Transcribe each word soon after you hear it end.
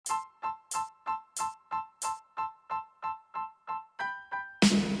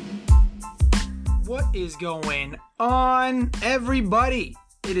What is going on, everybody?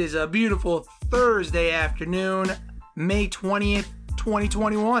 It is a beautiful Thursday afternoon, May 20th,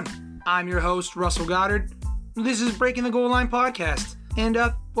 2021. I'm your host, Russell Goddard. This is Breaking the Goal Line podcast, and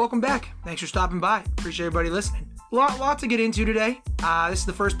welcome back. Thanks for stopping by. Appreciate everybody listening. Lot to get into today. This is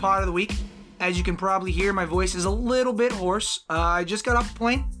the first part of the week. As you can probably hear, my voice is a little bit hoarse. I just got off the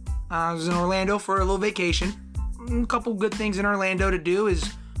plane. I was in Orlando for a little vacation. A couple good things in Orlando to do is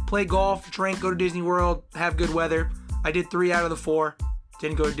play golf, drink, go to Disney World, have good weather. I did 3 out of the 4.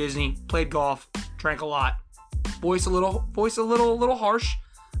 Didn't go to Disney, played golf, drank a lot. Voice a little harsh,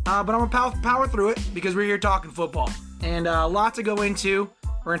 but I'm gonna power through it because we're here talking football. And a lot to go into.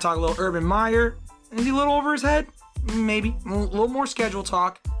 We're gonna talk a little Urban Meyer. Is he a little over his head? Maybe. A little more schedule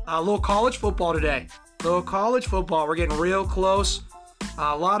talk. A little college football today. We're getting real close.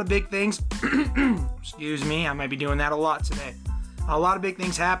 A lot of big things. Excuse me, I might be doing that a lot today. A lot of big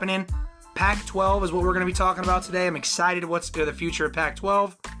things happening. Pac-12 is what we're going to be talking about today. I'm excited what's the future of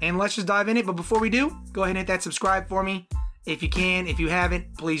Pac-12. And let's just dive in it. But before we do, go ahead and hit that subscribe for me. If you can. If you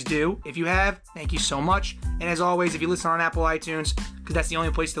haven't, please do. If you have, thank you so much. And as always, if you listen on Apple iTunes, because that's the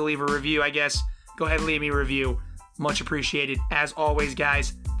only place to leave a review, I guess, go ahead and leave me a review. Much appreciated. As always,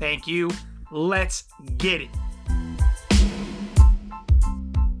 guys, thank you. Let's get it.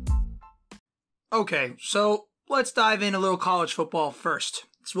 Okay, so let's dive in a little college football first.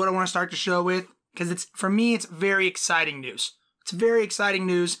 That's what I want to start the show with, because for me, it's very exciting news. It's very exciting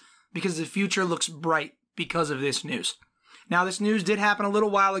news because the future looks bright because of this news. Now, this news did happen a little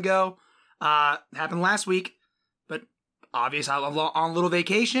while ago. Happened last week, but obviously I'm on a little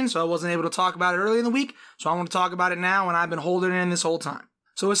vacation, so I wasn't able to talk about it early in the week, so I want to talk about it now, and I've been holding it in this whole time.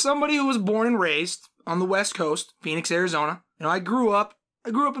 So as somebody who was born and raised on the West Coast, Phoenix, Arizona, I grew up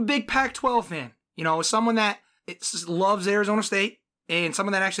a big Pac-12 fan. As someone that loves Arizona State and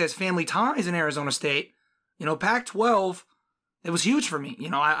someone that actually has family ties in Arizona State, Pac-12, it was huge for me.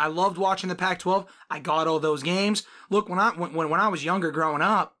 I loved watching the Pac-12. I got all those games. Look, when I was younger growing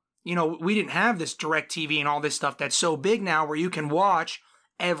up, we didn't have this DirecTV and all this stuff that's so big now where you can watch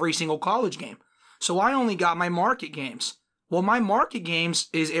every single college game. So I only got my market games. Well, my market games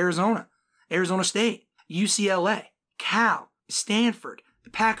is Arizona State, UCLA, Cal, Stanford,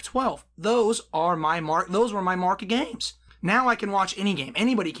 Pac-12. Those were my market games. Now I can watch any game.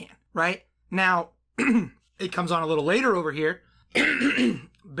 Anybody can, right? Now, it comes on a little later over here.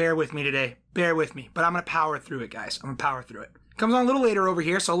 Bear with me today. Bear with me. But I'm going to power through it, guys. I'm going to power through it. Comes on a little later over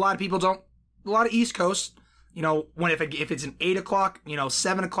here, so a lot of people don't. A lot of East Coast, if it's an 8 o'clock,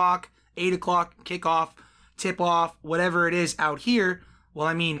 7 o'clock, 8 o'clock, kickoff, tip-off, whatever it is out here,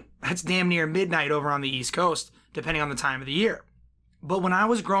 well, that's damn near midnight over on the East Coast, depending on the time of the year. But when I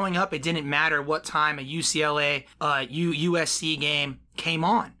was growing up, it didn't matter what time a UCLA, USC game came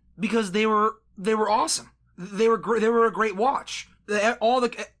on because they were awesome. They were a great watch. The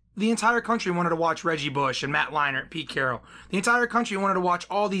entire country wanted to watch Reggie Bush and Matt Leinart, Pete Carroll. The entire country wanted to watch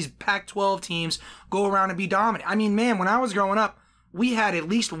all these Pac-12 teams go around and be dominant. Man, when I was growing up, we had at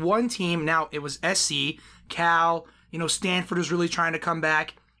least one team. Now it was SC, Cal. Stanford was really trying to come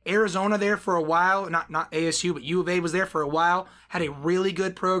back. Arizona there for a while, not ASU, but U of A was there for a while, had a really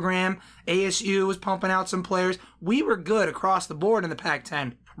good program. ASU was pumping out some players. We were good across the board in the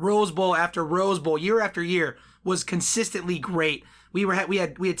Pac-10. Rose Bowl after Rose Bowl, year after year, was consistently great. We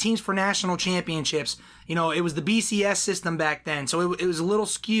had teams for national championships. It was the BCS system back then, so it was a little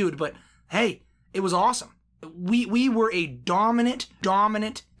skewed, but hey, it was awesome. We were a dominant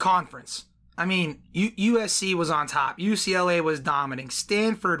conference. USC was on top. UCLA was dominating.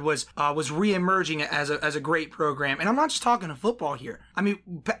 Stanford was reemerging as a great program. And I'm not just talking to football here.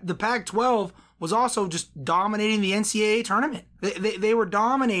 The Pac-12 was also just dominating the NCAA tournament. They were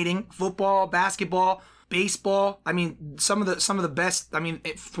dominating football, basketball, baseball. Some of the best.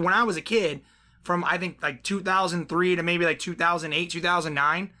 When I was a kid, from I think like 2003 to maybe like 2008,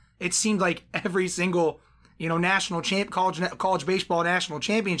 2009, it seemed like every single national college baseball national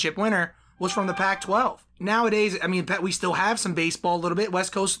championship winner was from the Pac-12. Nowadays, we still have some baseball a little bit.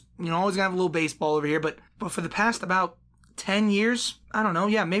 West Coast, always gonna have a little baseball over here, but for the past about 10 years, I don't know,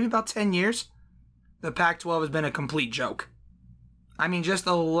 maybe about 10 years, the Pac-12 has been a complete joke. Just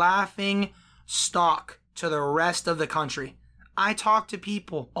a laughing stock to the rest of the country. I talk to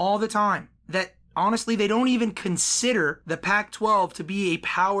people all the time that, honestly, they don't even consider the Pac-12 to be a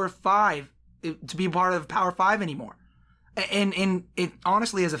Power 5, to be part of Power 5 anymore. And it,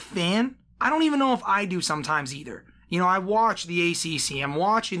 honestly, as a fan, I don't even know if I do sometimes either. I watch the ACC, I'm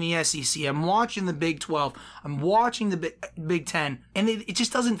watching the SEC, I'm watching the Big 12, I'm watching the Big 10, and it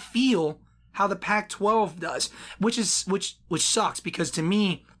just doesn't feel how the Pac-12 does, which sucks because to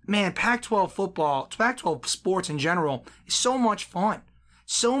me, man, Pac-12 football, Pac-12 sports in general is so much fun.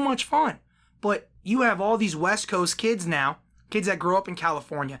 So much fun. But you have all these West Coast kids now, kids that grow up in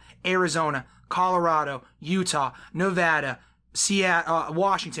California, Arizona, Colorado, Utah, Nevada, Seattle,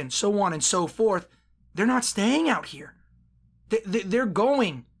 Washington, so on and so forth. They're not staying out here. They're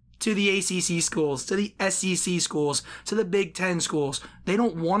going to the ACC schools, to the SEC schools, to the Big Ten schools. They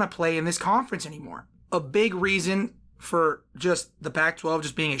don't want to play in this conference anymore. A big reason for just the Pac-12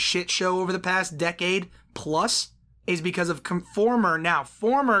 just being a shit show over the past decade plus is because of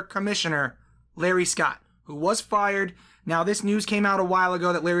former Commissioner Larry Scott, who was fired. Now, this news came out a while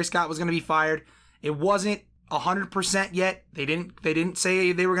ago that Larry Scott was going to be fired. It wasn't 100% yet. They didn't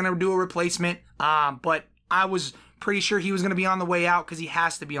say they were going to do a replacement. But I was pretty sure he was going to be on the way out because he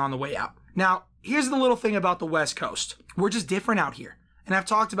has to be on the way out. Now, here's the little thing about the West Coast. We're just different out here. And I've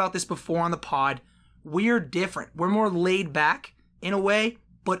talked about this before on the pod. We're different. We're more laid back in a way,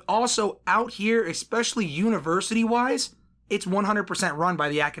 but also out here, especially university-wise, it's 100% run by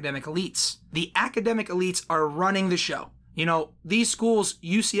the academic elites. The academic elites are running the show. You know, these schools,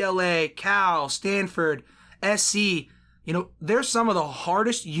 UCLA, Cal, Stanford, SC, you know, they're some of the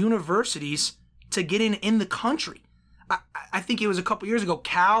hardest universities to get in the country. I think it was a couple years ago,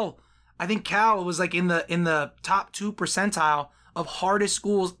 Cal was like in the top 2 percentile of hardest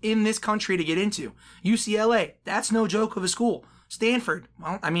schools in this country to get into. UCLA, that's no joke of a school. Stanford,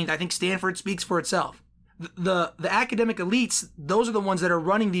 well, I mean, I think Stanford speaks for itself. The academic elites, those are the ones that are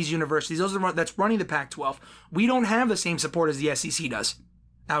running these universities. Those are the ones that's running the Pac-12. We don't have the same support as the SEC does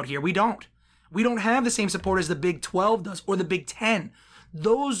out here. We don't. We don't have the same support as the Big 12 does or the Big 10.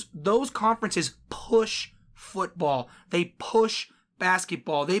 Those conferences push football. They push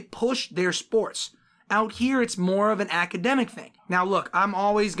basketball. They push their sports. Out here, it's more of an academic thing. Now, look, I'm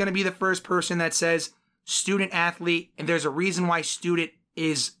always going to be the first person that says student athlete, and there's a reason why student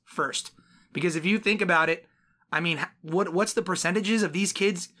is first. Because if you think about it, I mean, what's the percentages of these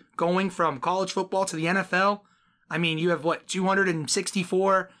kids going from college football to the NFL? I mean, you have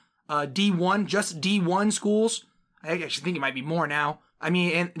 264 D1, just D1 schools? I actually think it might be more now. I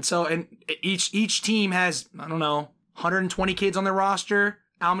mean, and each team has, I don't know, 120 kids on their roster.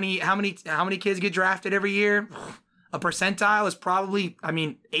 How many kids get drafted every year? A percentile is probably, I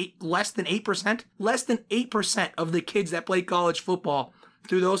mean, less than 8%. Less than 8% of the kids that play college football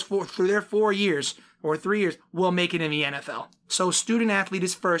through their 4 years or 3 years will make it in the NFL. So student athlete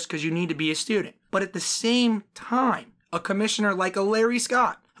is first because you need to be a student. But at the same time, a commissioner like a Larry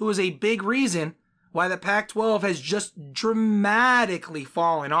Scott, who is a big reason why the Pac-12 has just dramatically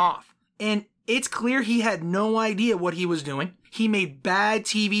fallen off. And it's clear he had no idea what he was doing. He made bad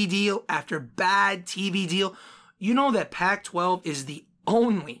TV deal after bad TV deal. You know that Pac-12 is the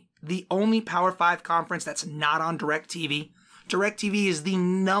only Power 5 conference that's not on DirecTV. DirecTV is the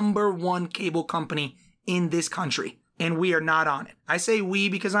 #1 cable company in this country, and we are not on it. I say we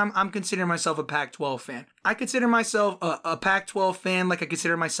because I'm considering myself a Pac-12 fan. I consider myself a Pac-12 fan like I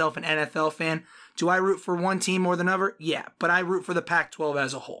consider myself an NFL fan. Do I root for one team more than another? Yeah, but I root for the Pac-12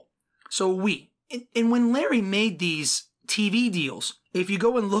 as a whole. So we. And when Larry made these TV deals, if you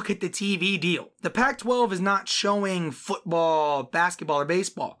go and look at the TV deal, the Pac-12 is not showing football, basketball, or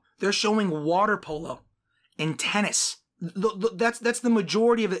baseball. They're showing water polo and tennis. That's the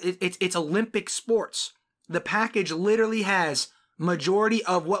majority of it. It's Olympic sports. The package literally has majority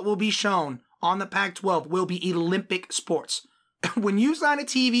of what will be shown on the Pac-12 will be Olympic sports. When you sign a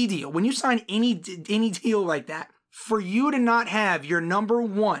TV deal, when you sign any deal like that, for you to not have your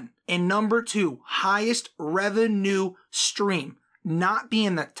 #1 and #2 highest revenue stream not be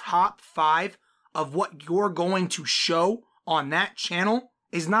in the top 5 of what you're going to show on that channel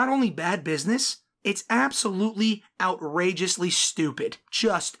is not only bad business, it's absolutely outrageously stupid.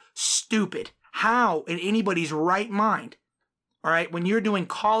 Just stupid. How in anybody's right mind, all right, when you're doing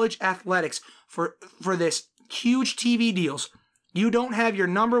college athletics for this huge TV deals, you don't have your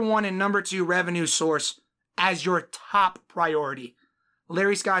 #1 and #2 revenue source as your top priority.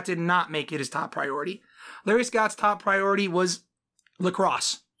 Larry Scott did not make it his top priority. Larry Scott's top priority was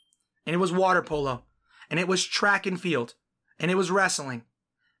lacrosse, and it was water polo, and it was track and field, and it was wrestling.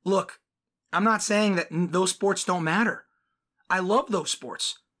 Look, I'm not saying that those sports don't matter. I love those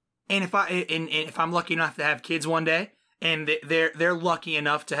sports. And if I'm lucky enough to have kids one day, and they're lucky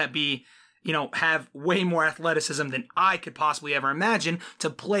enough to have way more athleticism than I could possibly ever imagine to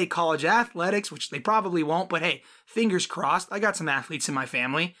play college athletics, which they probably won't, but hey, fingers crossed. I got some athletes in my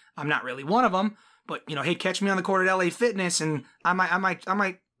family. I'm not really one of them, but hey, catch me on the court at LA Fitness and I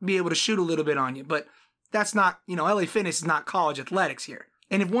might be able to shoot a little bit on you, but that's not, LA Fitness is not college athletics here.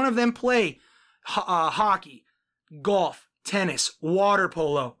 And if one of them play hockey, golf, tennis, water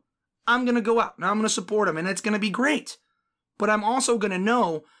polo, I'm going to go out and I'm going to support them, and it's going to be great. But I'm also going to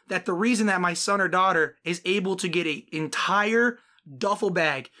know that the reason that my son or daughter is able to get an entire duffel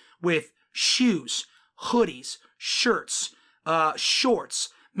bag with shoes, hoodies, shirts, shorts,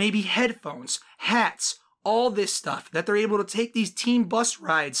 maybe headphones, hats, all this stuff, that they're able to take these team bus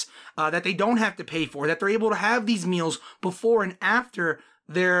rides that they don't have to pay for, that they're able to have these meals before and after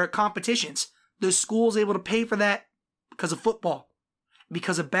their competitions. The school's able to pay for that because of football,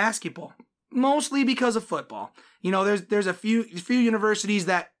 because of basketball, mostly because of football. You know, there's a few universities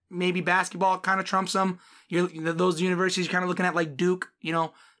that maybe basketball kind of trumps them. Those universities you're kind of looking at, like Duke,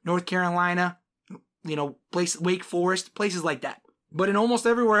 North Carolina, Wake Forest, places like that. But in almost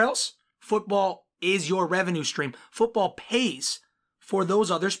everywhere else, football is your revenue stream. Football pays for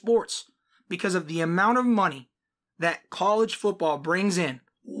those other sports because of the amount of money that college football brings in.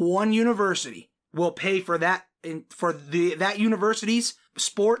 One university will pay for that, that university's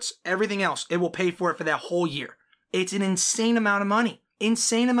sports, everything else. It will pay for it for that whole year. It's an insane amount of money.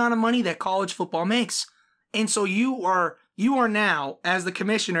 Insane amount of money that college football makes. And so you are now, as the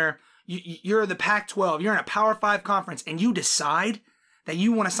commissioner, you're the Pac-12, you're in a Power 5 conference, and you decide that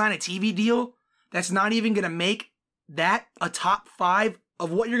you want to sign a TV deal that's not even going to make that a top 5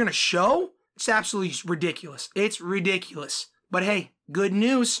 of what you're going to show? It's absolutely ridiculous. It's ridiculous. But hey, good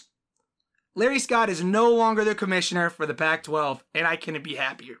news. Larry Scott is no longer the commissioner for the Pac-12, and I couldn't be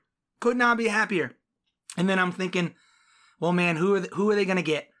happier. Could not be happier. And then I'm thinking, well, man, who are they going to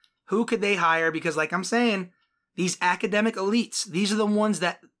get? Who could they hire? Because like I'm saying, these academic elites, these are the ones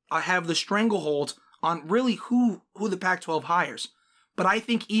that have the stranglehold on really who the Pac-12 hires. But I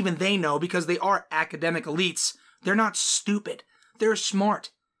think even they know, because they are academic elites, they're not stupid. They're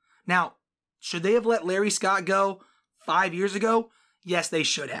smart. Now, should they have let Larry Scott go 5 years ago? Yes, they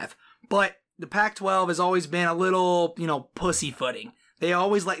should have. But the Pac-12 has always been a little, pussyfooting. They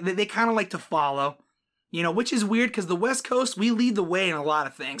always they kind of like to follow, which is weird because the West Coast, we lead the way in a lot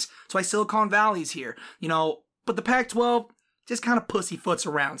of things. That's why Silicon Valley's here, But the Pac-12 just kind of pussyfoots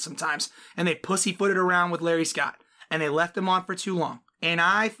around sometimes. And they pussyfooted around with Larry Scott. And they left him on for too long. And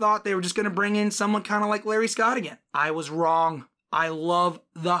I thought they were just going to bring in someone kind of like Larry Scott again. I was wrong. I love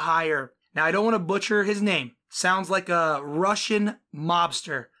the hire. Now, I don't want to butcher his name. Sounds like a Russian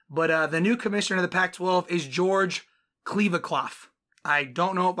mobster. But the new commissioner of the Pac-12 is George Kliavkoff. I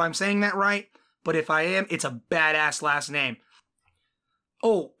don't know if I'm saying that right, but if I am, it's a badass last name.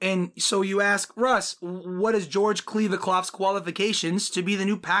 Oh, and so you ask, Russ, what is George Kliavkoff's qualifications to be the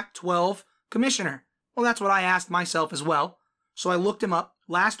new Pac-12 commissioner? Well, that's what I asked myself as well. So I looked him up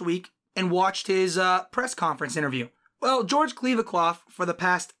last week and watched his press conference interview. Well, George Kliavkoff, for the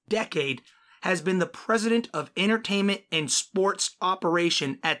past decade, has been the president of entertainment and sports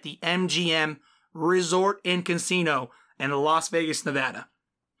operation at the MGM Resort and Casino in Las Vegas, Nevada.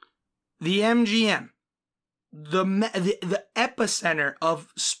 The MGM, the epicenter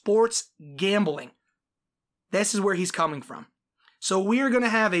of sports gambling. This is where he's coming from. So we are going to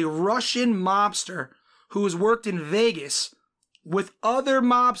have a Russian mobster who has worked in Vegas with other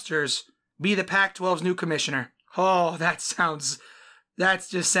mobsters be the Pac-12's new commissioner. Oh, I'm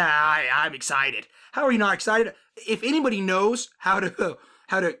excited. How are you not excited? If anybody knows how to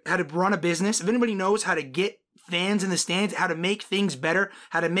run a business, if anybody knows how to get fans in the stands, how to make things better,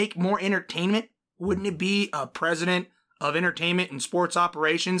 how to make more entertainment, wouldn't it be a president of entertainment and sports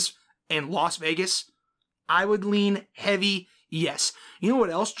operations in Las Vegas? I would lean heavy yes. You know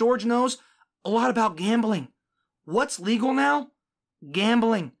what else George knows? A lot about gambling. What's legal now?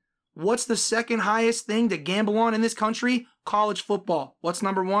 Gambling. What's the second highest thing to gamble on in this country? College football. What's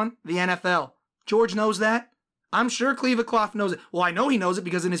number one? The NFL. George knows that. I'm sure Kliavkoff knows it. Well, I know he knows it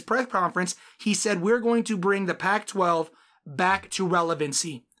because in his press conference, he said we're going to bring the Pac-12 back to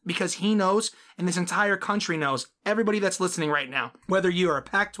relevancy. Because he knows, and this entire country knows, everybody that's listening right now, whether you're a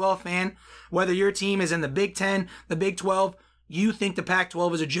Pac-12 fan, whether your team is in the Big 10, the Big 12, you think the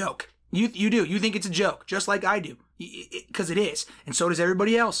Pac-12 is a joke. You do. You think it's a joke, just like I do. Because it is. And so does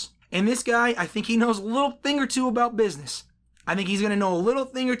everybody else. And this guy, I think he knows a little thing or two about business. I think he's going to know a little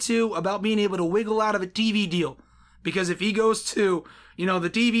thing or two about being able to wiggle out of a TV deal. Because if he goes to, the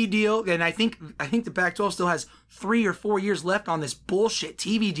TV deal, and I think the Pac-12 still has 3 or 4 years left on this bullshit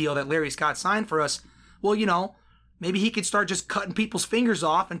TV deal that Larry Scott signed for us. Well, maybe he could start just cutting people's fingers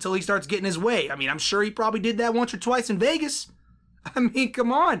off until he starts getting his way. I mean, I'm sure he probably did that once or twice in Vegas. I mean,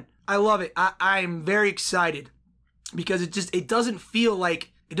 come on. I love it. I'm very excited because it doesn't feel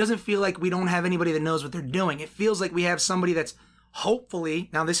like we don't have anybody that knows what they're doing. It feels like we have somebody that's hopefully,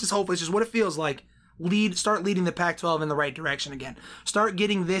 now this is hopefully, it's just what it feels like, Start leading the Pac-12 in the right direction again. Start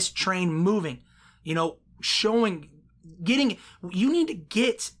getting this train moving. You know, you need to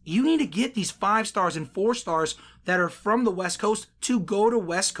get these 5 stars and 4 stars that are from the West Coast to go to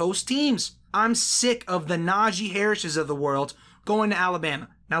West Coast teams. I'm sick of the Najee Harrises of the world going to Alabama.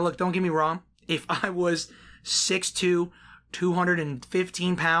 Now look, don't get me wrong. If I was 6'2",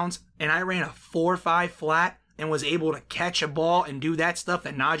 215 pounds, and I ran a 4.5 flat and was able to catch a ball and do that stuff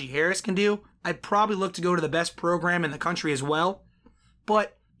that Najee Harris can do, I'd probably look to go to the best program in the country as well.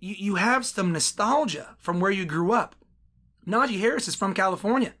 But you have some nostalgia from where you grew up. Najee Harris is from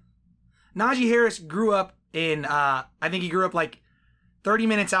California. Najee Harris grew up in, I think he grew up like 30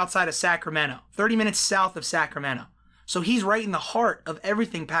 minutes outside of Sacramento, 30 minutes south of Sacramento. So he's right in the heart of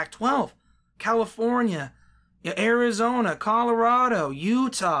everything Pac-12. California, Arizona, Colorado,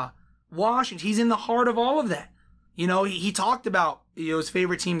 Utah, Washington. He's in the heart of all of that. You know, he talked about, you know, his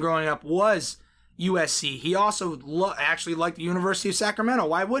favorite team growing up was USC. He also actually liked the University of Sacramento.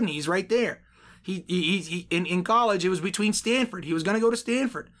 Why wouldn't he? He's right there. He in college, it was between Stanford. He was going to go to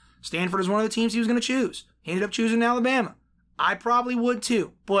Stanford. Stanford is one of the teams he was going to choose. He ended up choosing Alabama. I probably would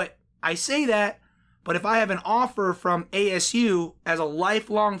too. But I say that, but if I have an offer from ASU as a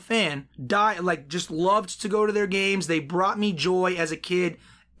lifelong fan, just loved to go to their games, they brought me joy as a kid.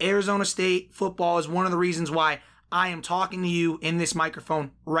 Arizona State football is one of the reasons why I am talking to you in this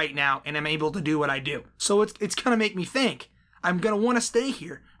microphone right now and I'm able to do what I do. So it's going to make me think. I'm going to want to stay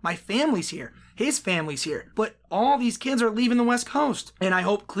here. My family's here. His family's here. But all these kids are leaving the West Coast. And I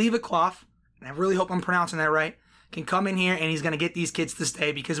hope Cleva Clough, and I really hope I'm pronouncing that right, can come in here and he's going to get these kids to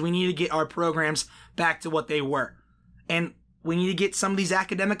stay because we need to get our programs back to what they were. And we need to get some of these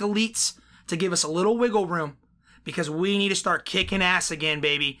academic elites to give us a little wiggle room because we need to start kicking ass again,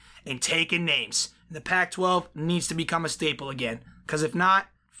 baby, and taking names. And the Pac-12 needs to become a staple again. Because if not,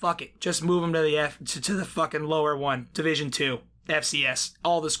 fuck it. Just move them to the fucking lower one, Division II, FCS,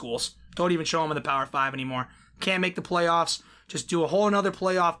 all the schools. Don't even show them in the Power 5 anymore. Can't make the playoffs. Just do a whole another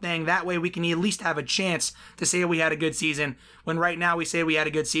playoff thing. That way we can at least have a chance to say we had a good season. When right now we say we had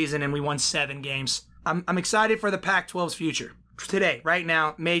a good season and we won 7 games. I'm excited for the Pac-12's future. Today, right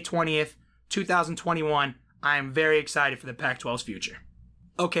now, May 20th, 2021, I am very excited for the Pac-12's future.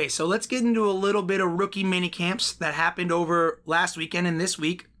 Okay, so let's get into a little bit of rookie mini camps that happened over last weekend and this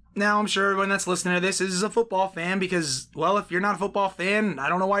week. Now, I'm sure everyone that's listening to this is a football fan because, well, if you're not a football fan, I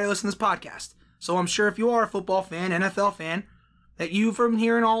don't know why you're listening to this podcast. So I'm sure if you are a football fan, NFL fan, that you from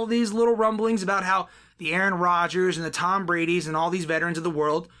hearing all these little rumblings about how the Aaron Rodgers and the Tom Bradys and all these veterans of the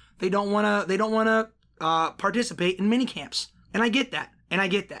world, they don't want to participate in mini camps. And I get that.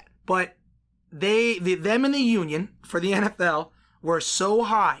 But them in the union for the NFL were so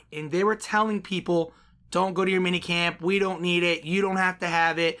high and they were telling people, don't go to your mini camp. We don't need it. You don't have to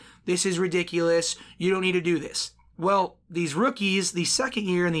have it. This is ridiculous. You don't need to do this. Well, these rookies, the second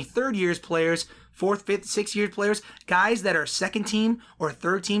year and the third year's players, fourth, fifth, sixth year players, guys that are second team or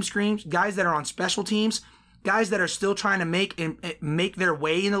third team screens, guys that are on special teams, guys that are still trying to make their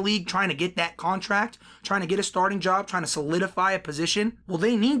way in the league, trying to get that contract, trying to get a starting job, trying to solidify a position. Well,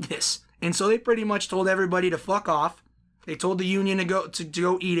 they need this. And so they pretty much told everybody to fuck off. They told the union to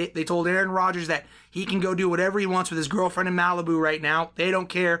go eat it. They told Aaron Rodgers that he can go do whatever he wants with his girlfriend in Malibu right now. They don't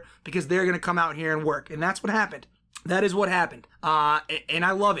care because they're going to come out here and work. And that's what happened. That is what happened. And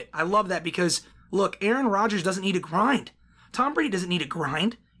I love it. I love that because, look, Aaron Rodgers doesn't need to grind. Tom Brady doesn't need to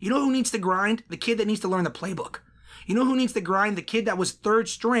grind. You know who needs to grind? The kid that needs to learn the playbook. You know who needs to grind? The kid that was third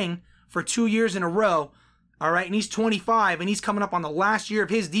string for 2 years in a row. All right, and he's 25, and he's coming up on the last year of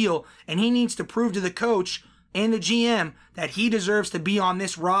his deal, and he needs to prove to the coach and the GM that he deserves to be on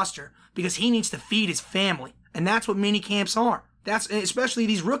this roster because he needs to feed his family. And that's what mini camps are. That's especially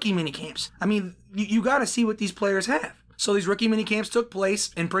these rookie mini camps. I mean, you got to see what these players have. So these rookie mini camps took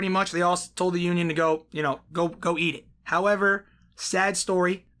place, and pretty much they all told the union to go eat it. However, sad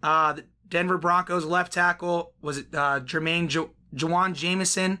story. The Denver Broncos left tackle, was it Jawan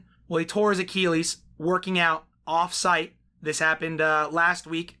Jamison? Well, he tore his Achilles working out off-site. This happened last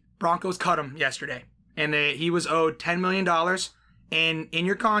week. Broncos cut him yesterday. And he was owed $10 million. And in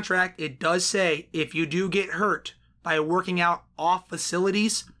your contract, it does say if you do get hurt by working out off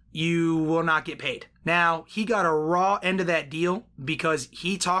facilities, you will not get paid. Now, he got a raw end of that deal because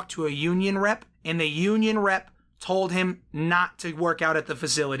he talked to a union rep, and the union rep told him not to work out at the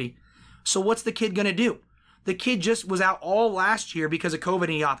facility. So what's the kid going to do? The kid just was out all last year because of COVID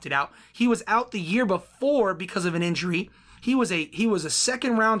and he opted out. He was out the year before because of an injury. He was a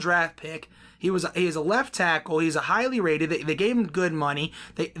second round draft pick. He is a left tackle. He's a highly rated. They gave him good money.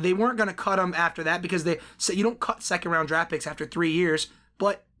 They weren't going to cut him after that because they said you don't cut second round draft picks after 3 years.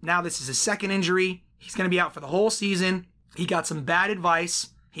 But Now this is his second injury. He's going to be out for the whole season. He got some bad advice.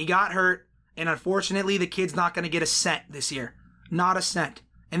 He got hurt. And unfortunately, the kid's not going to get a cent this year. Not a cent.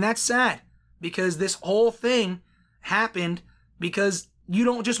 And that's sad because this whole thing happened because you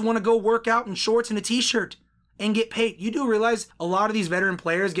don't just want to go work out in shorts and a t-shirt and get paid. You do realize a lot of these veteran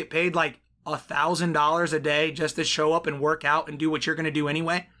players get paid like $1,000 a day just to show up and work out and do what you're going to do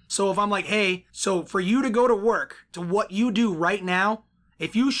anyway. So if I'm like, hey, so for you to go to work to what you do right now,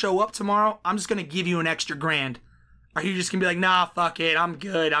 if you show up tomorrow, I'm just going to give you an extra grand. Are you just going to be like, nah, fuck it, I'm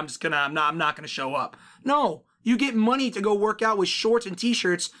good. I'm not going to show up. No, you get money to go work out with shorts and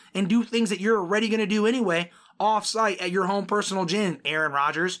t-shirts and do things that you're already going to do anyway off-site at your home personal gym, Aaron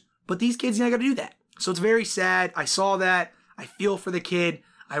Rodgers. But these kids, you're not going to do that. So it's very sad. I saw that. I feel for the kid.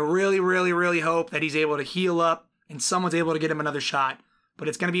 I really, really, really hope that he's able to heal up and someone's able to get him another shot. But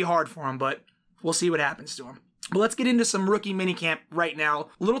it's going to be hard for him, but we'll see what happens to him. But let's get into some rookie minicamp right now.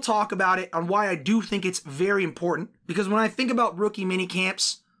 A little talk about it on why I do think it's very important. Because when I think about rookie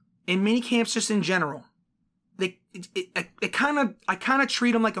minicamps, and minicamps just in general, I kind of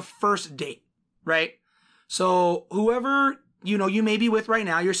treat them like a first date, right? So whoever, you may be with right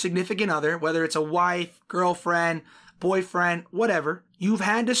now, your significant other, whether it's a wife, girlfriend, boyfriend, whatever, you've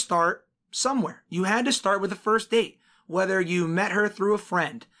had to start somewhere. You had to start with a first date. Whether you met her through a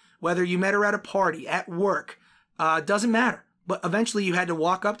friend, whether you met her at a party, at work, doesn't matter. But eventually you had to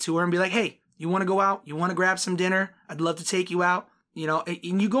walk up to her and be like, hey, you want to go out? You want to grab some dinner? I'd love to take you out.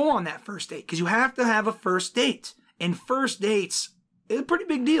 And you go on that first date because you have to have a first date. And first dates is a pretty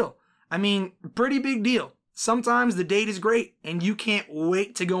big deal. I mean, pretty big deal. Sometimes the date is great and you can't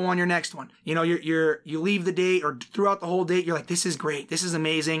wait to go on your next one. You leave the date or throughout the whole date, you're like, this is great. This is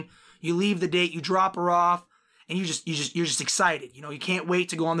amazing. You leave the date, you drop her off. And you're just excited. You can't wait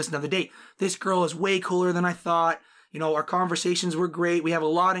to go on this another date. This girl is way cooler than I thought. Our conversations were great. We have a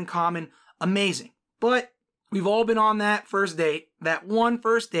lot in common. Amazing. But we've all been on that first date, that one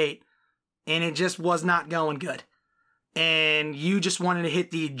first date, and it just was not going good. And you just wanted to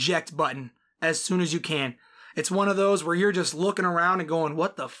hit the eject button as soon as you can. It's one of those where you're just looking around and going,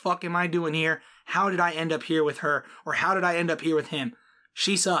 what the fuck am I doing here? How did I end up here with her? Or how did I end up here with him?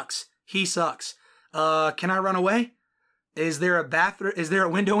 She sucks. He sucks. Can I run away? Is there a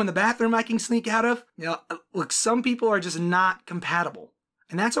window in the bathroom I can sneak out of? Look, some people are just not compatible.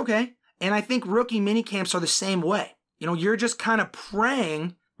 And that's okay. And I think rookie minicamps are the same way. You're just kind of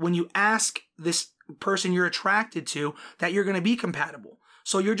praying when you ask this person you're attracted to that you're going to be compatible.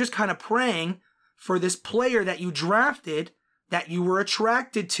 So you're just kind of praying for this player that you drafted, that you were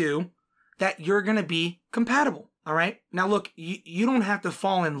attracted to, that you're going to be compatible. All right? Now look, you don't have to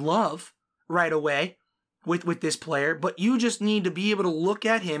fall in love right away with this player, but you just need to be able to look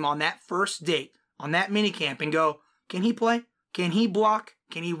at him on that first date, on that minicamp, and go, can he play? Can he block?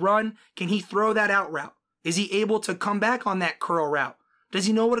 Can he run? Can he throw that out route? Is he able to come back on that curl route? Does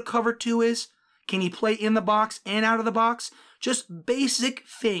he know what a cover two is? Can he play in the box and out of the box? Just basic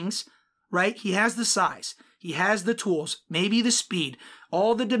things, right? He has the size. He has the tools, maybe the speed,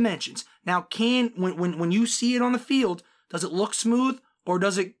 all the dimensions. Now, when you see it on the field, does it look smooth? Or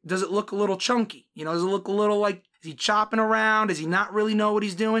does it look a little chunky? Does it look a little like, is he chopping around? Does he not really know what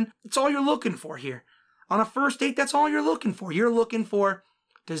he's doing? It's all you're looking for here. On a first date, that's all you're looking for. You're looking for,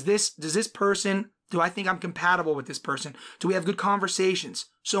 does this person, do I think I'm compatible with this person? Do we have good conversations?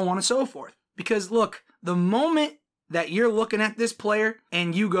 So on and so forth. Because look, the moment that you're looking at this player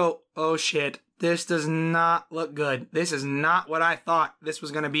and you go, oh shit, this does not look good. This is not what I thought this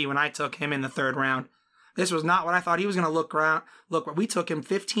was going to be when I took him in the third round. This was not what I thought he was going to look around. Look, we took him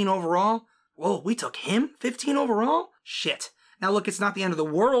 15 overall. Whoa, we took him 15 overall? Shit. Now look, it's not the end of the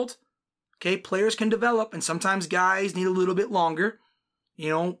world. Okay, players can develop, and sometimes guys need a little bit longer.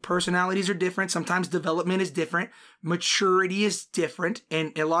 Personalities are different. Sometimes development is different. Maturity is different.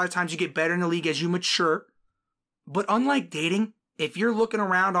 And a lot of times you get better in the league as you mature. But unlike dating, if you're looking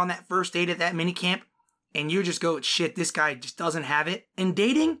around on that first date at that minicamp, and you just go, shit, this guy just doesn't have it. In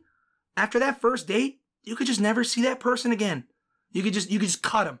dating, after that first date, you could just never see that person again. You could just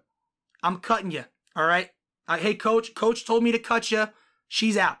cut him. I'm cutting you. All right. Hey, coach told me to cut you.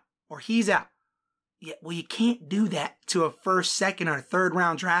 She's out or he's out. Yeah. Well, you can't do that to a first, second, or third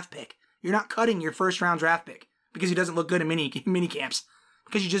round draft pick. You're not cutting your first round draft pick because he doesn't look good in mini camps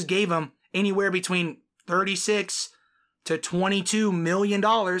because you just gave him anywhere between $36 to $22 million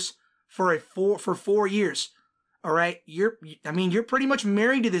for 4 years. All right. You're pretty much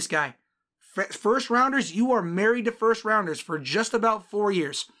married to this guy. First rounders, you are married to first rounders for just about 4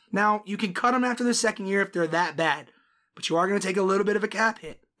 years. Now, you can cut them after the second year if they're that bad, but you are going to take a little bit of a cap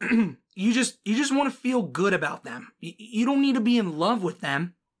hit. You just want to feel good about them. You don't need to be in love with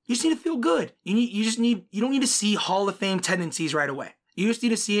them. You just need to feel good. You don't need to see Hall of Fame tendencies right away. You just need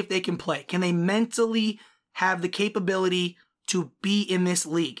to see if they can play. Can they mentally have the capability to be in this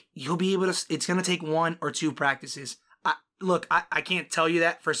league? You'll be able to, it's going to take 1 or 2 practices. I can't tell you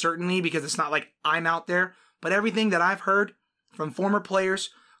that for certainty because it's not like I'm out there, but everything that I've heard from former players,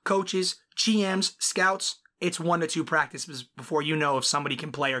 coaches, GMs, scouts, it's 1 to 2 practices before you know if somebody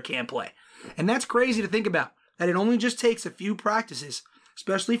can play or can't play. And that's crazy to think about, that it only just takes a few practices,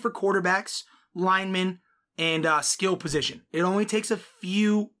 especially for quarterbacks, linemen, and skill position. It only takes a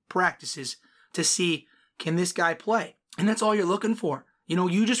few practices to see, can this guy play? And that's all you're looking for.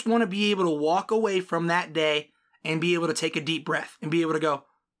 You just want to be able to walk away from that day and be able to take a deep breath and be able to go,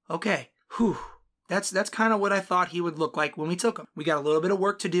 okay, whew. That's kind of what I thought he would look like when we took him. We got a little bit of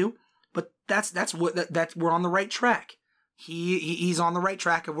work to do, but that's we're on the right track. He's on the right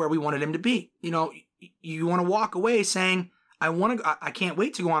track of where we wanted him to be. You want to walk away saying, I can't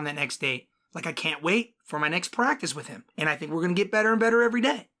wait to go on that next date. Like, I can't wait for my next practice with him. And I think we're going to get better and better every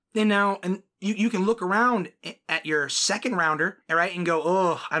day. Then now, and you can look around at your second rounder, right, and go,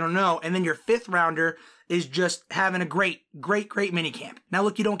 oh, I don't know. And then your 5th rounder is just having a great mini camp. Now,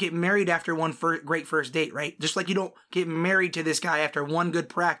 look, you don't get married after one great first date, right? Just like you don't get married to this guy after one good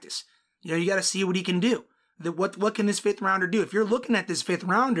practice. You got to see what he can do. What can this 5th rounder do? If you're looking at this 5th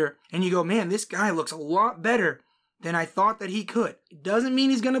rounder and you go, man, this guy looks a lot better than I thought that he could. It doesn't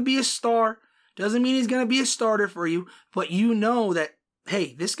mean he's going to be a star. Doesn't mean he's going to be a starter for you. But you know that,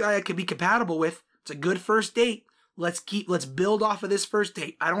 hey, this guy I could be compatible with. It's a good first date. Let's build off of this first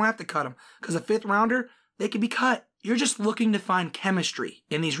date. I don't have to cut him. Because a 5th rounder, they could be cut. You're just looking to find chemistry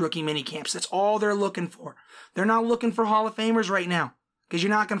in these rookie mini camps. That's all they're looking for. They're not looking for Hall of Famers right now. Because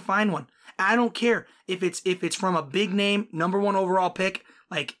you're not going to find one. I don't care if it's from a big name, number 1 overall pick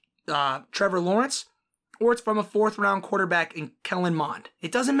like Trevor Lawrence, or it's from a 4th round quarterback in Kellen Mond.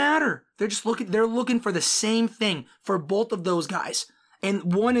 It doesn't matter. They're looking for the same thing for both of those guys.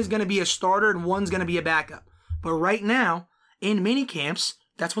 And one is going to be a starter and one's going to be a backup. But right now, in mini camps,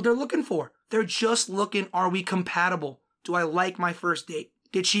 that's what they're looking for. They're just looking, are we compatible? Do I like my first date?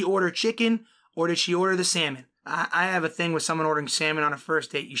 Did she order chicken or did she order the salmon? I have a thing with someone ordering salmon on a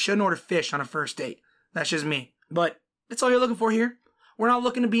first date. You shouldn't order fish on a first date. That's just me. But that's all you're looking for here. We're not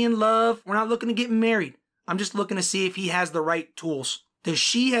looking to be in love. We're not looking to get married. I'm just looking to see if he has the right tools. Does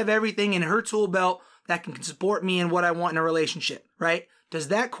she have everything in her tool belt that can support me in what I want in a relationship, right? Does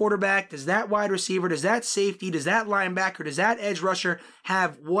that quarterback, does that wide receiver, does that safety, does that linebacker, does that edge rusher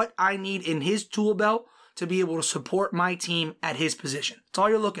have what I need in his tool belt to be able to support my team at his position? That's all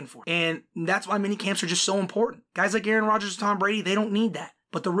you're looking for. And that's why mini camps are just so important. Guys like Aaron Rodgers and Tom Brady, they don't need that.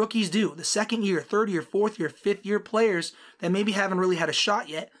 But the rookies do. The 2nd year, 3rd year, 4th year, 5th year players that maybe haven't really had a shot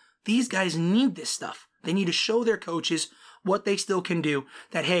yet, these guys need this stuff. They need to show their coaches what they still can do.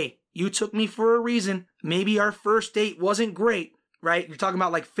 That, hey, you took me for a reason. Maybe our first date wasn't great, right? You're talking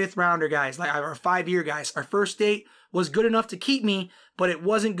about like 5th rounder guys, like our 5-year guys. Our first date was good enough to keep me, but it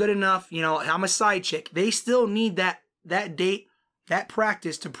wasn't good enough. I'm a side chick. They still need that date, that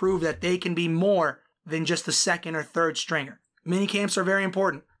practice to prove that they can be more than just the 2nd or 3rd stringer. Mini camps are very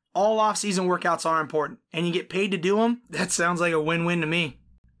important. All off-season workouts are important. And you get paid to do them? That sounds like a win-win to me.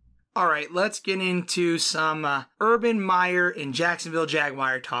 All right, let's get into some Urban Meyer and Jacksonville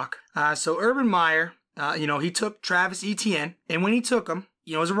Jaguar talk. So Urban Meyer, he took Travis Etienne, and when he took him,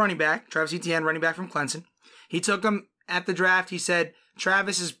 as a running back, Travis Etienne, running back from Clemson, he took him at the draft. He said,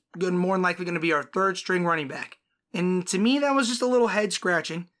 Travis is more than likely going to be our 3rd string running back. And to me, that was just a little head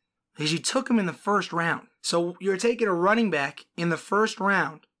scratching because you took him in the 1st round. So you're taking a running back in the 1st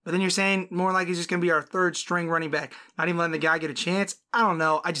round, but then you're saying more like he's just going to be our 3rd string running back, not even letting the guy get a chance. I don't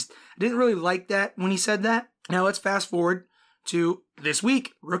know. I didn't really like that when he said that. Now let's fast forward to this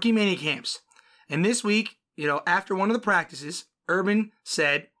week, rookie mini camps. And this week, after one of the practices, Urban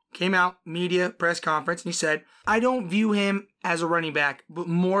came out, media, press conference, and he said, I don't view him as a running back, but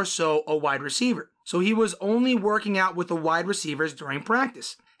more so a wide receiver. So he was only working out with the wide receivers during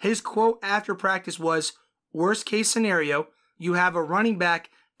practice. His quote after practice was, worst case scenario, you have a running back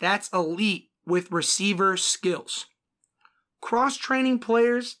that's elite with receiver skills. Cross-training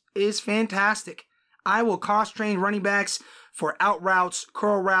players is fantastic. I will cross-train running backs for out routes,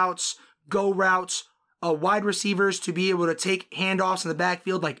 curl routes, go routes, wide receivers to be able to take handoffs in the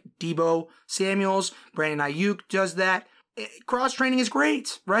backfield like Deebo Samuels, Brandon Ayuk does that. Cross-training is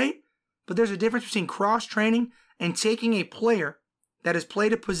great, right? But there's a difference between cross-training and taking a player that has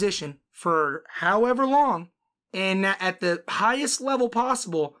played a position for however long and at the highest level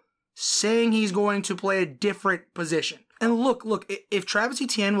possible, saying he's going to play a different position. And look, if Travis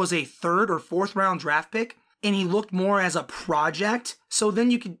Etienne was a 3rd or 4th round draft pick, and he looked more as a project. So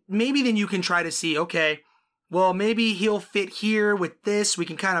then you can try to see, okay, well, maybe he'll fit here with this. We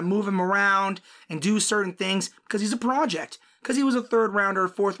can kind of move him around and do certain things because he's a project. Because he was a 3rd rounder,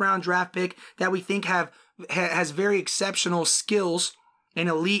 4th round draft pick that we think has very exceptional skills and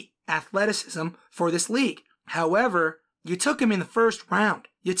elite athleticism for this league. However, you took him in the 1st round.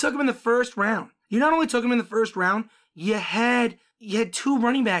 You not only took him in the 1st round, you had 2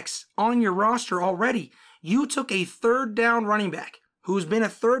 running backs on your roster already. You took a 3rd down running back who's been a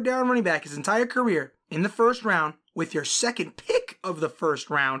 3rd down running back his entire career in the 1st round with your 2nd pick of the 1st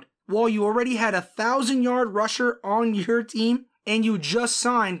round, while you already had a 1,000-yard rusher on your team, and you just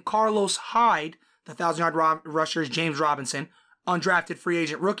signed Carlos Hyde, the 1,000-yard rusher is James Robinson, undrafted free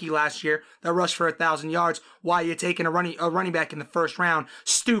agent rookie last year that rushed for 1,000 yards. Why are you taking a running back in the 1st round?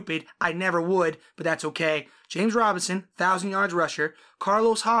 Stupid. I never would, but that's okay. James Robinson, 1,000 yards rusher.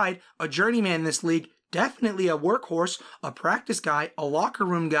 Carlos Hyde, a journeyman in this league, definitely a workhorse, a practice guy, a locker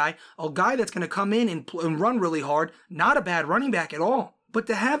room guy, a guy that's going to come in and run really hard. Not a bad running back at all. But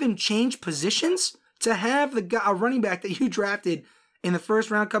to have him change positions, to have a running back that you drafted in the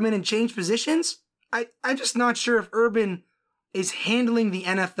 1st round come in and change positions, I'm just not sure if Urban is handling the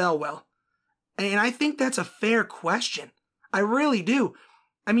NFL well. And I think that's a fair question. I really do.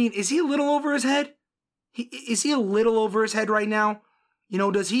 I mean, is he a little over his head? Is he a little over his head right now? You know,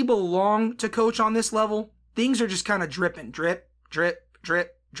 does he belong to coach on this level? Things are just kind of dripping. Drip, drip,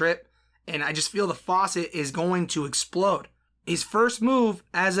 drip, drip. And I just feel the faucet is going to explode. His first move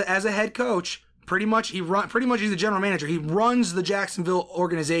as a head coach, pretty much he's the general manager. He runs the Jacksonville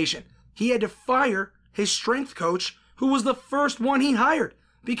organization. He had to fire his strength coach, who was the first one he hired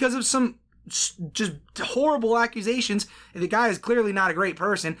because of some just horrible accusations. The guy is clearly not a great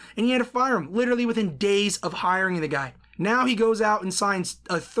person, and he had to fire him literally within days of hiring the guy. Now he goes out and signs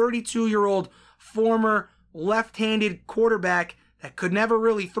a 32-year-old former left-handed quarterback that could never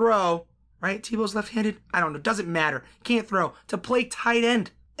really throw. Right? Tebow's left-handed? I don't know. Doesn't matter. Can't throw. To play tight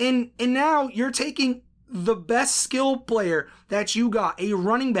end. And now you're taking the best skill player that you got, a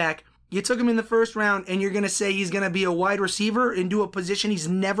running back. You took him in the 1st round, and you're going to say he's going to be a wide receiver and do a position he's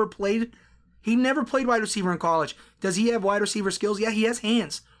never played? He never played wide receiver in college. Does he have wide receiver skills? Yeah, he has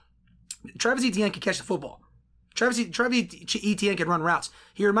hands. Travis Etienne can catch the football. Travis Etienne can run routes.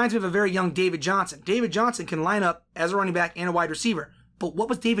 He reminds me of a very young David Johnson. David Johnson can line up as a running back and a wide receiver. But what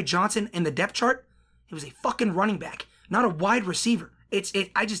was David Johnson in the depth chart? He was a fucking running back, not a wide receiver. Is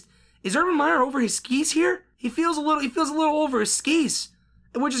Urban Meyer over his skis here? He feels a little over his skis.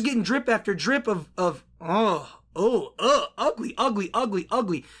 And we're just getting drip after drip of ugly.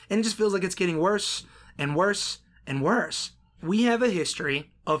 And it just feels like it's getting worse and worse and worse. We have a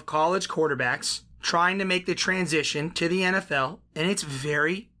history of college quarterbacks trying to make the transition to the NFL, and it's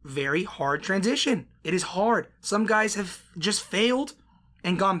very, very hard transition. It is hard. Some guys have just failed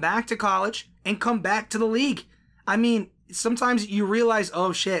and gone back to college and come back to the league. I mean, sometimes you realize,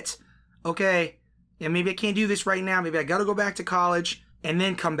 oh shit, okay, yeah, maybe I can't do this right now. Maybe I got to go back to college and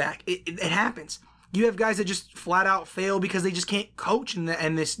then come back. It happens. You have guys that just flat out fail because they just can't coach in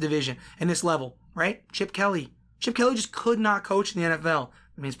this division and this level, right? Chip Kelly just could not coach in the NFL.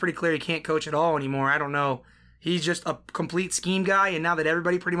 I mean, it's pretty clear he can't coach at all anymore. I don't know. He's just a complete scheme guy, and now that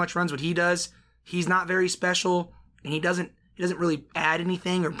everybody pretty much runs what he does, he's not very special, and he doesn't really add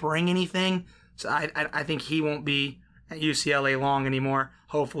anything or bring anything. So I think he won't be at UCLA long anymore.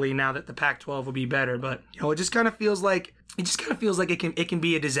 Hopefully, now that the Pac-12 will be better. But you know, it just kind of feels like it can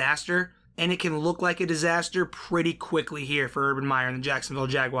be a disaster, and it can look like a disaster pretty quickly here for Urban Meyer and the Jacksonville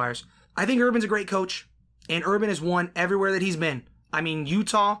Jaguars. I think Urban's a great coach, and Urban has won everywhere that he's been. I mean,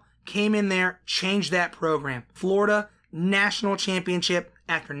 Utah came in there, changed that program. Florida, national championship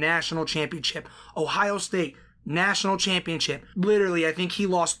after national championship. Ohio State, national championship. Literally, I think he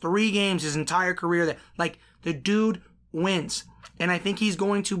lost 3 games his entire career. That, like, the dude wins. And I think he's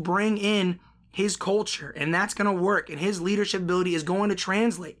going to bring in his culture, and that's going to work, and his leadership ability is going to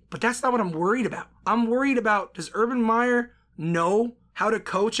translate. But that's not what I'm worried about. I'm worried about, does Urban Meyer know how to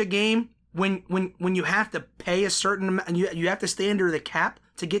coach a game when you have to pay a certain amount, you have to stay under the cap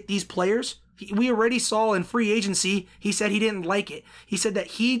to get these players? We already saw in free agency, he said he didn't like it. He said that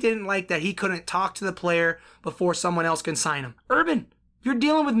he didn't like that he couldn't talk to the player before someone else can sign him. Urban, you're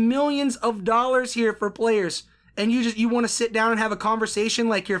dealing with millions of dollars here for players, and you want to sit down and have a conversation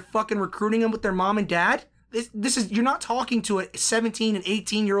like you're fucking recruiting them with their mom and dad? You're not talking to a 17 and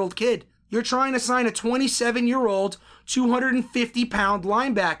 18-year-old kid. You're trying to sign a 27-year-old, 250-pound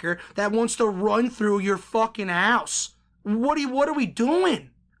linebacker that wants to run through your fucking house. What are we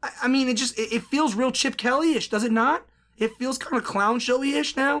doing? I mean, it feels real Chip Kelly-ish, does it not? It feels kind of clown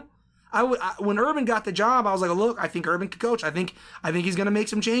showy-ish now. When Urban got the job, I was like, look, I think Urban could coach. I think he's going to make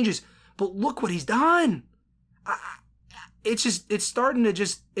some changes. But look what he's done. It's starting to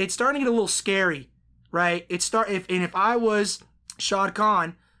get a little scary, right? If I was Shad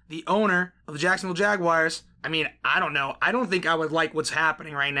Khan, the owner of the Jacksonville Jaguars, I mean, I don't know. I don't think I would like what's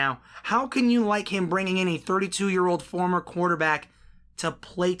happening right now. How can you like him bringing in a 32-year-old former quarterback to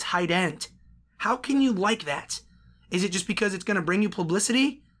play tight end? How can you like that? Is it just because it's going to bring you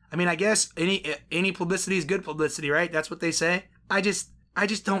publicity? I mean, I guess any publicity is good publicity, right? That's what they say. I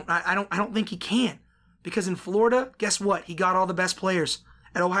don't think he can. Because in Florida, guess what? He got all the best players.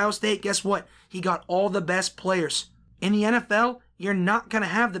 At Ohio State, guess what? He got all the best players. In the NFL, you're not going to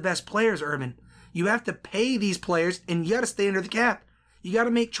have the best players, Urban. You have to pay these players, and you got to stay under the cap. You got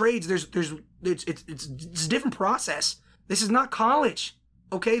to make trades. It's a different process. This is not college,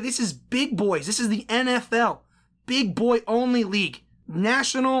 okay? This is big boys. This is the NFL. Big boy only league.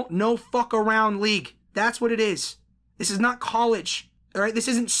 National, no fuck around league. That's what it is. This is not college, all right? This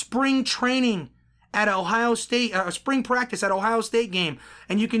isn't spring training at Ohio State, spring practice at Ohio State game,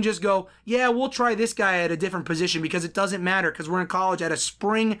 and you can just go, yeah, we'll try this guy at a different position because it doesn't matter because we're in college at a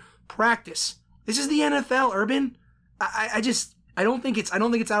spring practice. This is the NFL, Urban. I don't think it's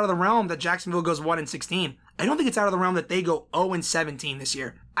out of the realm that Jacksonville goes 1-16. I don't think it's out of the realm that they go 0-17 this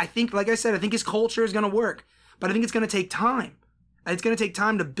year. I think, like I said, I think his culture is going to work, but I think it's going to take time. It's going to take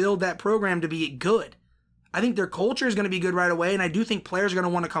time to build that program to be good. I think their culture is going to be good right away, and I do think players are going to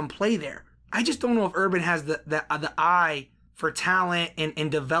want to come play there. I just don't know if Urban has the eye for talent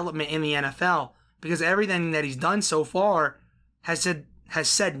and development in the NFL, because everything that he's done so far has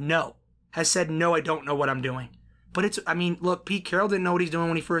said no. Has said, no, I don't know what I'm doing. But look, Pete Carroll didn't know what he's doing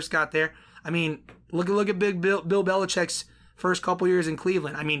when he first got there. I mean, look at Big Bill Belichick's first couple years in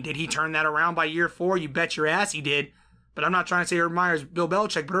Cleveland. I mean, did he turn that around by year 4? You bet your ass he did. But I'm not trying to say Urban Meyer's Bill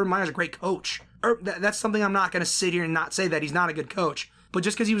Belichick, but Urban Meyer's a great coach. That's something I'm not going to sit here and not say that he's not a good coach. But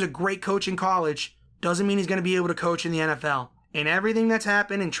just because he was a great coach in college doesn't mean he's going to be able to coach in the NFL. And everything that's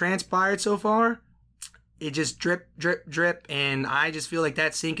happened and transpired so far, it just drip, drip, drip, and I just feel like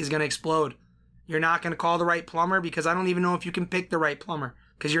that sink is going to explode. You're not going to call the right plumber because I don't even know if you can pick the right plumber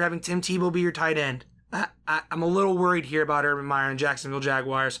because you're having Tim Tebow be your tight end. I'm a little worried here about Urban Meyer and Jacksonville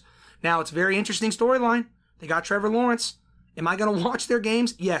Jaguars. Now, it's a very interesting storyline. They got Trevor Lawrence. Am I going to watch their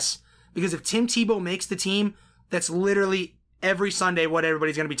games? Yes. Because if Tim Tebow makes the team, that's literally every Sunday what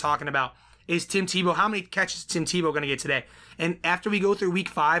everybody's going to be talking about is Tim Tebow. How many catches is Tim Tebow going to get today? And after we go through week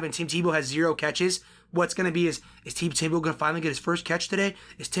 5 and Tim Tebow has 0 catches, what's going to be is Tim Tebow going to finally get his first catch today?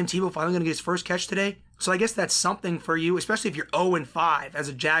 Is Tim Tebow finally going to get his first catch today? So I guess that's something for you, especially if you're 0-5 as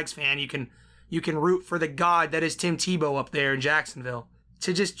a Jags fan. You can root for the god that is Tim Tebow up there in Jacksonville.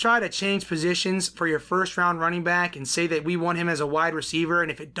 To just try to change positions for your first round running back and say that we want him as a wide receiver,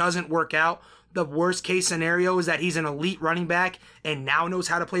 and if it doesn't work out, the worst case scenario is that he's an elite running back and now knows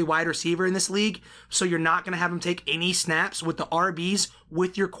how to play wide receiver in this league. So you're not going to have him take any snaps with the RBs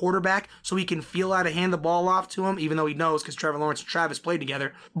with your quarterback so he can feel how to hand the ball off to him, even though he knows because Trevor Lawrence and Travis played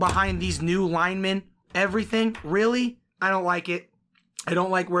together. Behind these new linemen, everything, really? I don't like it. I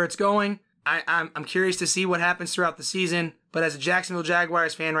don't like where it's going. I'm curious to see what happens throughout the season, but as a Jacksonville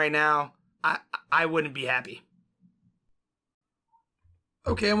Jaguars fan right now, I wouldn't be happy.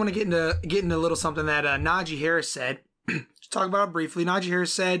 Okay, I want to get into a little something that Najee Harris said. Just talk about it briefly. Najee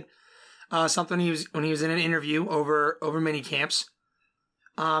Harris said something when he was in an interview over mini camps,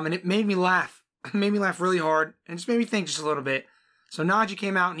 and it made me laugh. It made me laugh really hard, and just made me think just a little bit. So Najee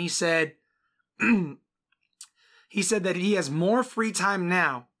came out and he said that he has more free time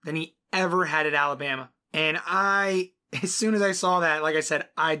now than he ever had at Alabama. And as soon as I saw that, like I said,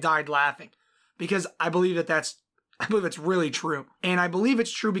 I died laughing because I believe it's really true. And I believe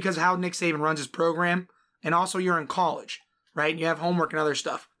it's true because of how Nick Saban runs his program. And also you're in college, right? You have homework and other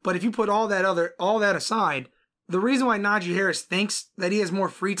stuff. But if you put all that aside, the reason why Najee Harris thinks that he has more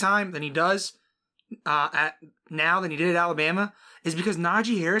free time than he does now than he did at Alabama is because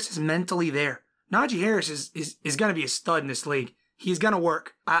Najee Harris is mentally there. Najee Harris is going to be a stud in this league. He's going to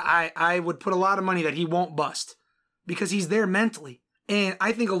work. I would put a lot of money that he won't bust because he's there mentally. And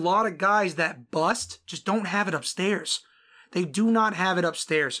I think a lot of guys that bust just don't have it upstairs. They do not have it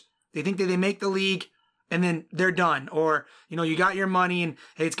upstairs. They think that they make the league and then they're done. Or, you got your money and,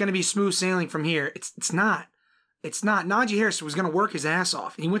 hey, it's going to be smooth sailing from here. It's not. It's not. Najee Harris was going to work his ass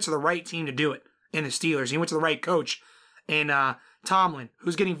off. And he went to the right team to do it in the Steelers. He went to the right coach. And Tomlin,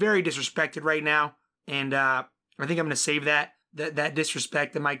 who's getting very disrespected right now. And I think I'm going to save that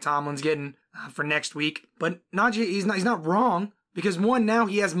disrespect that Mike Tomlin's getting for next week. But Najee, he's not wrong because one, now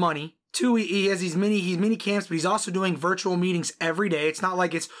he has money. Two, he has these mini camps, but he's also doing virtual meetings every day. It's not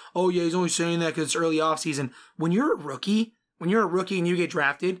like it's, oh yeah, he's only saying that because it's early off season. When you're a rookie and you get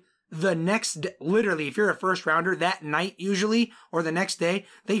drafted, the next, literally, if you're a first rounder, that night usually, or the next day,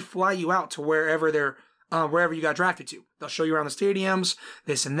 they fly you out to wherever you got drafted to. They'll show you around the stadiums,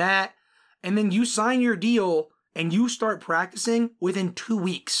 this and that. And then you sign your deal and you start practicing within 2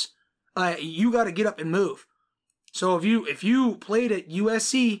 weeks. You got to get up and move. So if you played at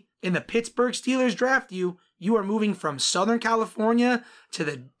USC and the Pittsburgh Steelers draft you, you are moving from Southern California to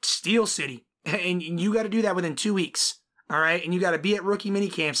the Steel City. And you got to do that within 2 weeks. All right. And you got to be at rookie mini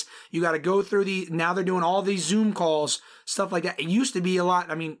camps. You got to go through now they're doing all these Zoom calls, stuff like that. It used to be a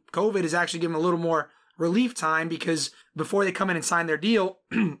lot. I mean, COVID is actually giving a little more relief time because before they come in and sign their deal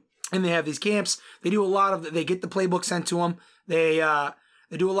and they have these camps, they get the playbook sent to them. They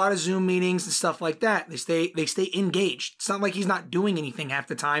do a lot of Zoom meetings and stuff like that. They stay engaged. It's not like he's not doing anything half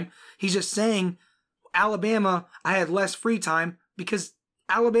the time. He's just saying, Alabama, I had less free time because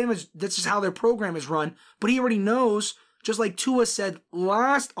that's just how their program is run. But he already knows, just like Tua said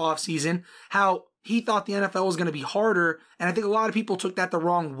last offseason, how he thought the NFL was going to be harder. And I think a lot of people took that the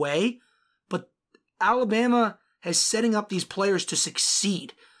wrong way. But Alabama is setting up these players to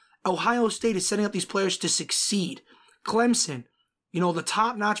succeed. Ohio State is setting up these players to succeed. Clemson, the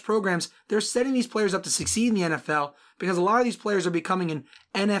top-notch programs, they're setting these players up to succeed in the NFL because a lot of these players are becoming an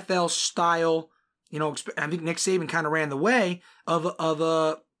NFL style. I think Nick Saban kind of ran the way of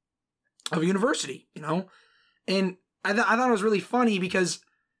a university, And I thought it was really funny because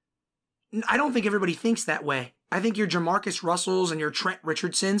I don't think everybody thinks that way. I think your Jamarcus Russells and your Trent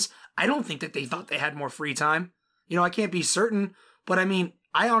Richardsons, I don't think that they thought they had more free time. I can't be certain, but I mean,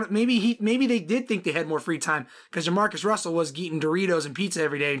 maybe they did think they had more free time because Jamarcus Russell was eating Doritos and pizza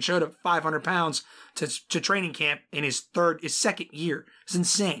every day and showed up 500 pounds to training camp in his second year. It's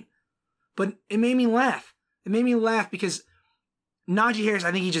insane. But it made me laugh. It made me laugh because Najee Harris,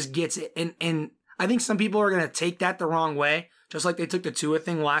 I think he just gets it. And I think some people are going to take that the wrong way, just like they took the Tua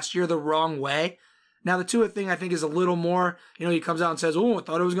thing last year the wrong way. Now, the Tua thing, I think, is a little more, he comes out and says, oh, I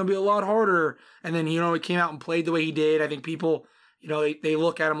thought it was going to be a lot harder. And then, he came out and played the way he did. I think people, they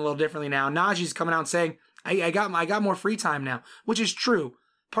look at him a little differently now. Najee's coming out and saying, I got more free time now, which is true.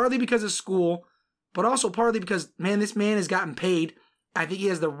 Partly because of school, but also partly because, man, this man has gotten paid. I think he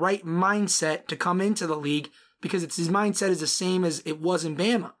has the right mindset to come into the league because his mindset is the same as it was in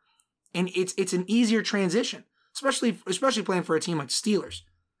Bama. And it's an easier transition, especially playing for a team like the Steelers,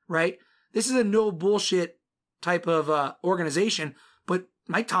 right? This is a no bullshit type of organization, but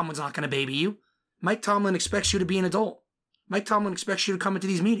Mike Tomlin's not going to baby you. Mike Tomlin expects you to be an adult. Mike Tomlin expects you to come into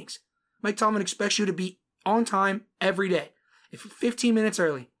these meetings. Mike Tomlin expects you to be on time every day. If you're 15 minutes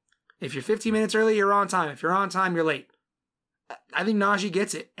early, you're on time. If you're on time, you're late. I think Najee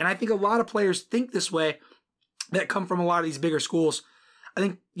gets it. And I think a lot of players think this way that come from a lot of these bigger schools. I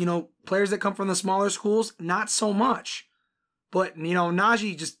think, players that come from the smaller schools, not so much. But,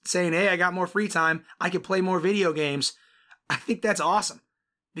 Najee just saying, hey, I got more free time. I could play more video games. I think that's awesome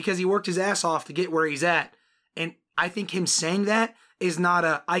because he worked his ass off to get where he's at. And I think him saying that is not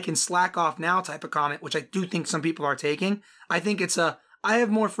a I can slack off now type of comment, which I do think some people are taking. I think it's I have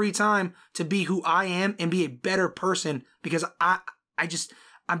more free time to be who I am and be a better person because I'm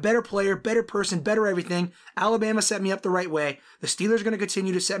a better player, better person, better everything. Alabama set me up the right way. The Steelers are going to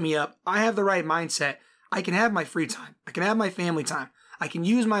continue to set me up. I have the right mindset. I can have my free time. I can have my family time. I can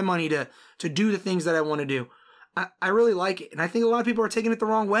use my money to do the things that I want to do. I really like it. And I think a lot of people are taking it the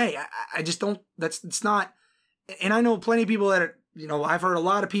wrong way. I just don't, it's not, and I know plenty of people that are, I've heard a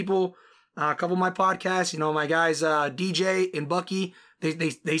lot of people, a couple of my podcasts, my guys, DJ and Bucky,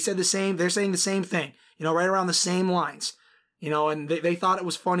 they said the same, they're saying the same thing, right around the same lines, and they thought it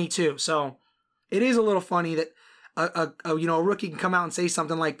was funny too. So it is a little funny that a rookie can come out and say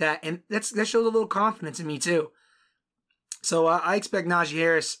something like that. And that shows a little confidence in me too. So I expect Najee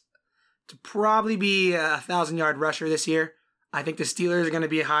Harris to probably be a 1,000-yard rusher this year. I think the Steelers are going to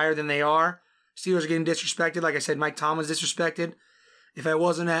be higher than they are. Steelers are getting disrespected. Like I said, Mike Tomlin's disrespected. If I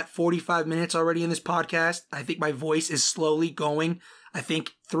wasn't at 45 minutes already in this podcast, I think my voice is slowly going. I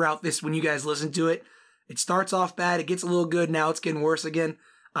think throughout this, when you guys listen to it, it starts off bad. It gets a little good. Now it's getting worse again.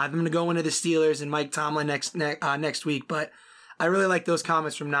 I'm going to go into the Steelers and Mike Tomlin next week. But I really like those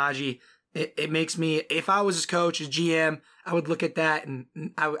comments from Najee. It makes me, if I was his coach, his GM, I would look at that and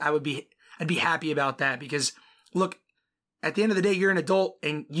I'd be happy about that because look, at the end of the day, you're an adult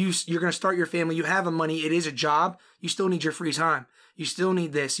and you're going to start your family. You have a money. It is a job. You still need your free time. You still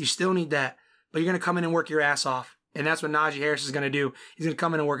need this. You still need that. But you're going to come in and work your ass off. And that's what Najee Harris is going to do. He's going to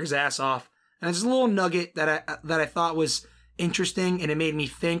come in and work his ass off. And it's a little nugget that I thought was interesting and it made me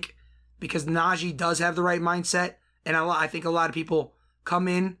think. because Najee does have the right mindset. And I think a lot of people come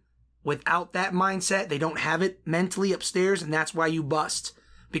in without that mindset. They don't have it mentally upstairs, and that's why you bust.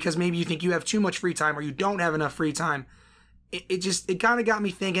 Because maybe you think you have too much free time or you don't have enough free time. It kind of got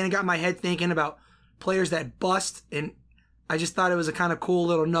me thinking. It got my head thinking about players that bust, and I just thought it was a kind of cool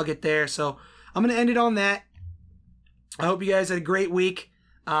little nugget there. So I'm going to end it on that. I hope you guys had a great week.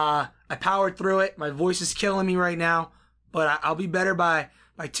 I powered through it. My voice is killing me right now, but I'll be better by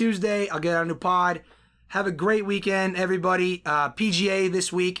Tuesday. I'll get out a new pod. Have a great weekend, everybody. PGA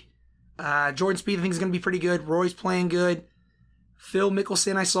this week. Jordan Spieth, I think, is going to be pretty good. Roy's playing good. Phil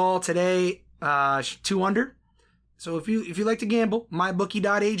Mickelson, I saw today, 2 under. So if you like to gamble,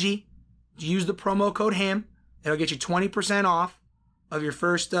 mybookie.ag, use the promo code HAM. It'll get you 20% off of your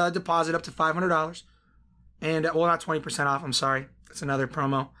first deposit up to $500. And, well, not 20% off. I'm sorry. That's another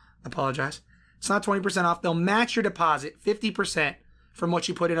promo. I apologize. It's not 20% off. They'll match your deposit 50% from what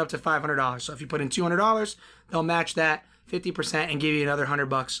you put in up to $500. So if you put in $200, they'll match that 50% and give you another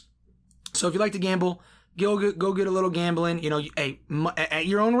 $100. So if you like to gamble, go get a little gambling. You know, hey, at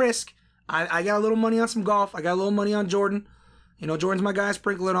your own risk. I got a little money on some golf. I got a little money on Jordan. You know, Jordan's my guy.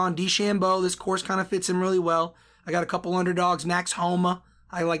 Sprinkle it on. DeChambeau, this course kind of fits him really well. I got a couple underdogs. Max Homa.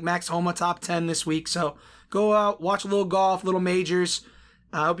 I like Max Homa top 10 this week. So go out, watch a little golf, little majors.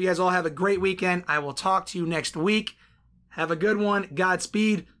 I hope you guys all have a great weekend. I will talk to you next week. Have a good one.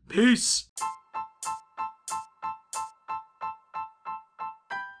 Godspeed. Peace.